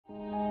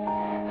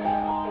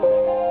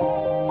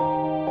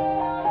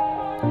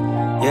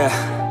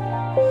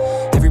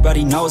Yeah.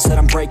 Everybody knows that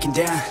I'm breaking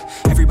down.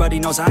 Everybody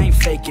knows I ain't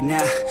faking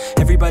now.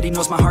 Everybody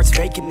knows my heart's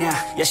vacant now.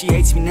 Yeah, she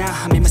hates me now,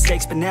 I made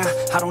mistakes but now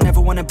I don't ever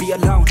wanna be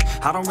alone.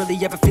 I don't really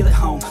ever feel at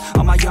home.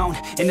 On my own,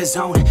 in the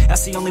zone,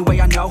 that's the only way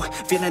I know.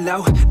 Feeling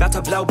low, about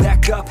to blow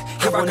back up.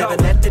 I won't ever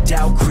let the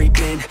doubt creep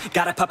in.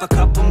 Gotta pop a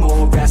couple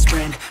more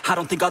aspirin. I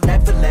don't think I'll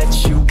ever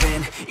let you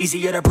win.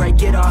 Easier to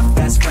break it off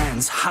as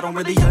friends. I don't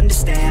really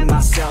understand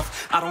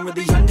myself. I don't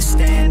really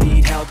understand,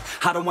 need help.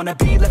 I don't wanna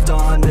be left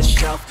on the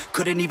shelf.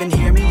 Couldn't even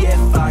hear me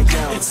if I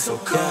yelled. It's so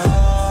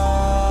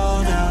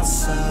cold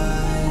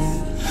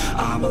outside,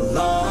 I'm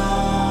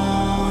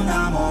alone,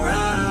 I'm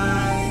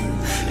alright.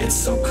 It's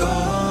so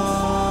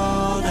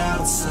cold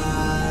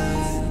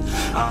outside,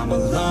 I'm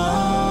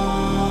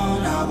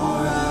alone, I'm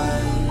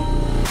alright.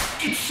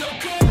 It's so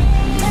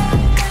cold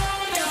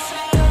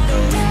outside,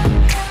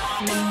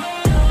 I'm alone.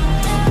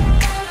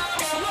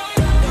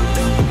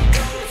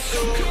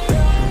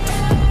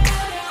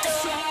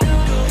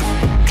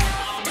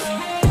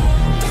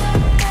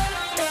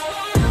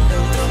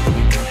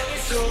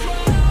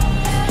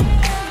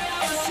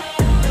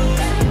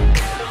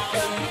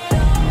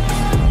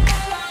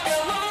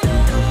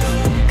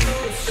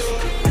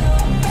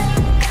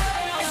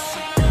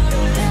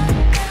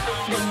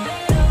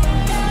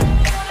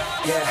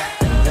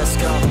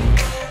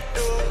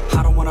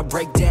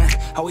 Break down,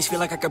 always feel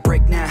like I could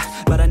break now,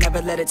 but I never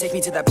let it take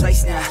me to that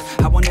place now.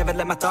 I won't ever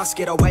let my thoughts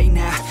get away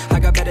now. I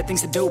got better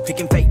things to do,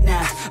 picking fate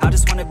now. I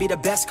just wanna be the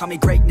best, call me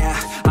great now.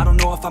 I don't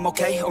know if I'm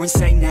okay or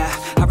insane now.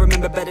 I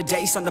remember better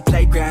days on the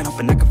playground,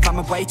 hoping I can find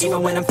my way.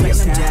 Even when I'm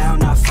feeling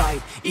down, I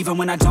fight. Even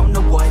when I don't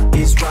know what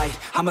is right,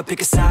 I'ma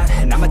pick a side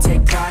and I'ma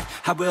take pride.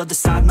 I will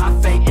decide my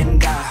fate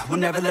and I will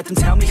never let them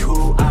tell me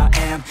who I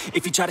am.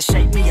 If you try to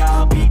shake me,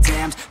 I'll be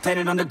damned.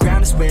 Planet on the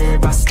ground is where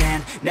I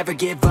stand. Never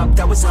give up,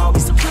 that was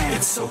always the plan.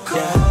 It's so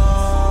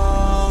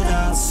cold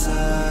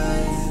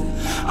outside,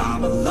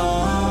 I'm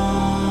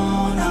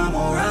alone, I'm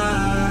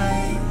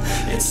alright.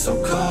 It's so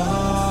cold